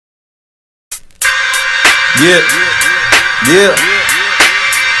Yeah, yeah.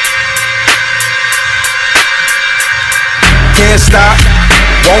 Can't stop,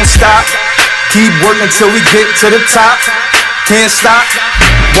 won't stop. Keep working till we get to the top. Can't stop,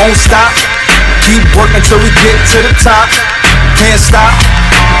 won't stop. Keep working till we get to the top. Can't stop,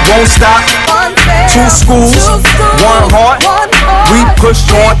 won't stop. Two schools, one heart. We push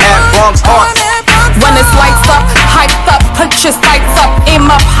on at Bronx Heart. When it's lights up, hyped up, put your sights up,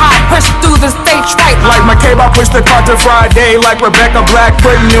 aim up high, push through the stage right. Like my cable, I push the car to Friday. Like Rebecca Black,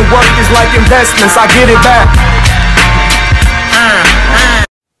 putting in work is like investments. I get it back.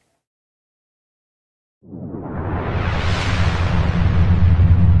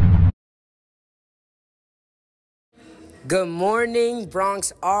 Good morning,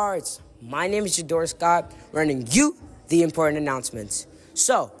 Bronx Arts. My name is Jador Scott, running you the important announcements.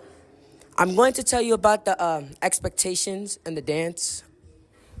 So, I'm going to tell you about the expectations and the dance.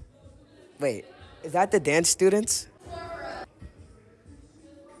 Wait, is that the dance students?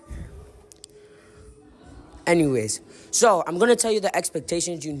 Anyways, so I'm going to tell you the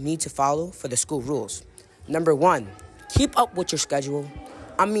expectations you need to follow for the school rules. Number 1, keep up with your schedule.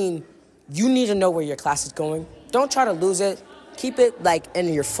 I mean, you need to know where your class is going. Don't try to lose it. Keep it like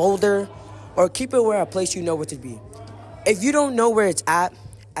in your folder or keep it where a place you know where to be. If you don't know where it's at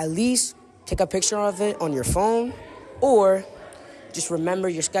least take a picture of it on your phone or just remember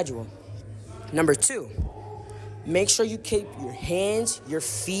your schedule. Number 2, make sure you keep your hands, your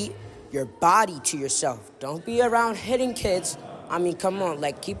feet, your body to yourself. Don't be around hitting kids. I mean, come on,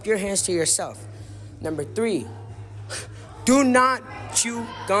 like keep your hands to yourself. Number 3, do not chew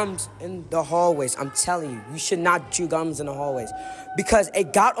gums in the hallways. I'm telling you, you should not chew gums in the hallways because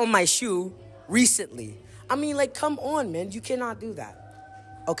it got on my shoe recently. I mean, like, come on, man. You cannot do that.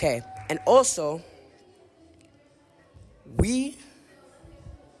 Okay, and also, we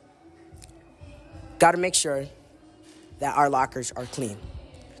got to make sure that our lockers are clean.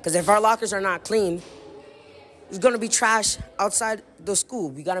 Because if our lockers are not clean, there's going to be trash outside the school.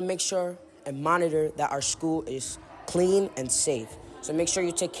 We got to make sure and monitor that our school is clean and safe. So make sure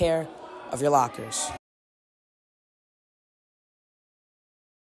you take care of your lockers.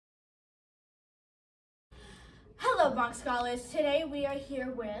 Hello, Bronx Scholars. Today we are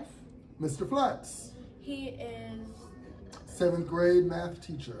here with Mr. Flatts. He is 7th grade math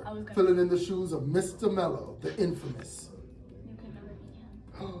teacher, filling in the shoes of Mr. Mello, the infamous. You can never beat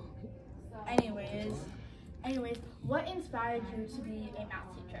him. Anyways, what inspired you to be a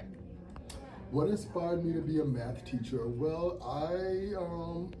math teacher? What inspired me to be a math teacher? Well, I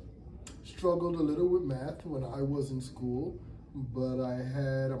struggled a little with math when I was in school, but I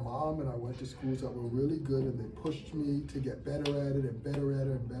had a mom and I went to schools that were really good and they pushed me to get better at it and better at it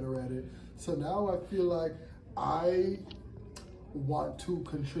and better at it. So now I feel like I want to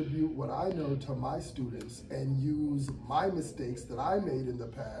contribute what I know to my students and use my mistakes that I made in the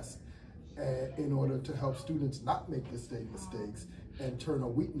past in order to help students not make the same mistakes and turn a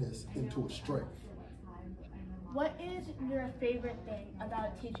weakness into a strength. What is your favorite thing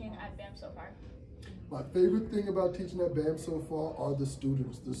about teaching at BAM so far? My favorite thing about teaching at BAM so far are the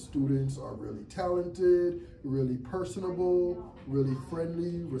students. The students are really talented, really personable, really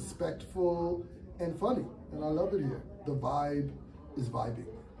friendly, respectful, and funny. And I love it here. The vibe is vibing.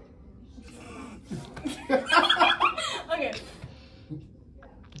 Okay.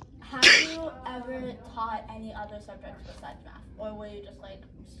 Have you ever taught any other subjects besides math? Or were you just like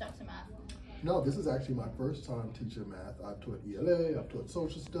stuck to math? No, this is actually my first time teaching math. I've taught ELA, I've taught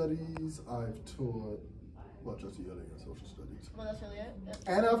social studies, I've taught, well, just ELA and social studies. Well, that's really it.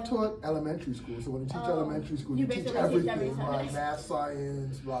 And I've taught elementary school. So when you teach elementary school, you teach everything, like math,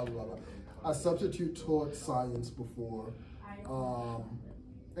 science, blah, blah, blah. I substitute taught science before,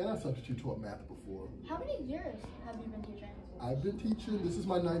 and I substitute taught math before. How many years have you been teaching? I've been teaching, this is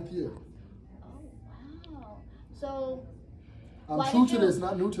my 9th year. Oh, wow. So, I'm true to this,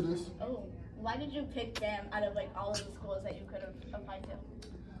 not new to this. Oh, why did you pick BAM out of like all of the schools that you could have applied to?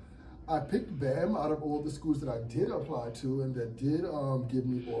 I picked BAM out of all the schools that I did apply to and that did give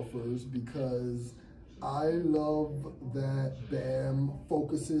me offers because I love that BAM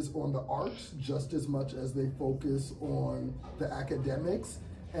focuses on the arts just as much as they focus on the academics,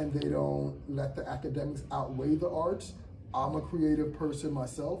 and they don't let the academics outweigh the arts. I'm a creative person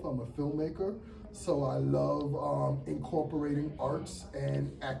myself, I'm a filmmaker, so I love incorporating arts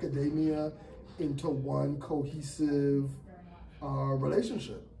and academia into one cohesive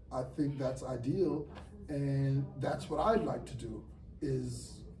relationship. I think that's ideal, and that's what I'd like to do,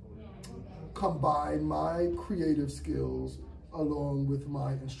 is combine my creative skills along with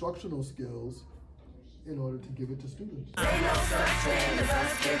my instructional skills in order to give it to students. Ain't no such thing as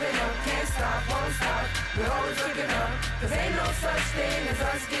us giving up, can't stop, won't stop. Cause ain't no such thing as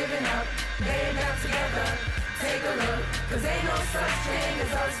us giving up. Babe, now together, take a look. Cause ain't no such thing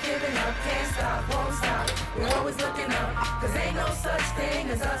as us giving up. Can't stop, won't stop, we're always looking up. Cause ain't no such thing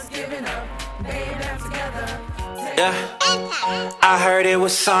as us giving up. Babe, now together, yeah. I heard it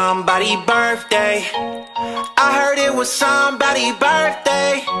was somebody's birthday. I heard it was somebody's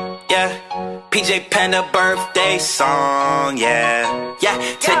birthday. Yeah. PJ Panda birthday song, yeah. Yeah,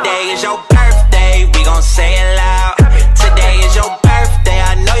 today is your birthday, we gon' say it loud. Today is your birthday,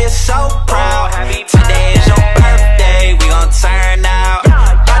 I know you're so proud.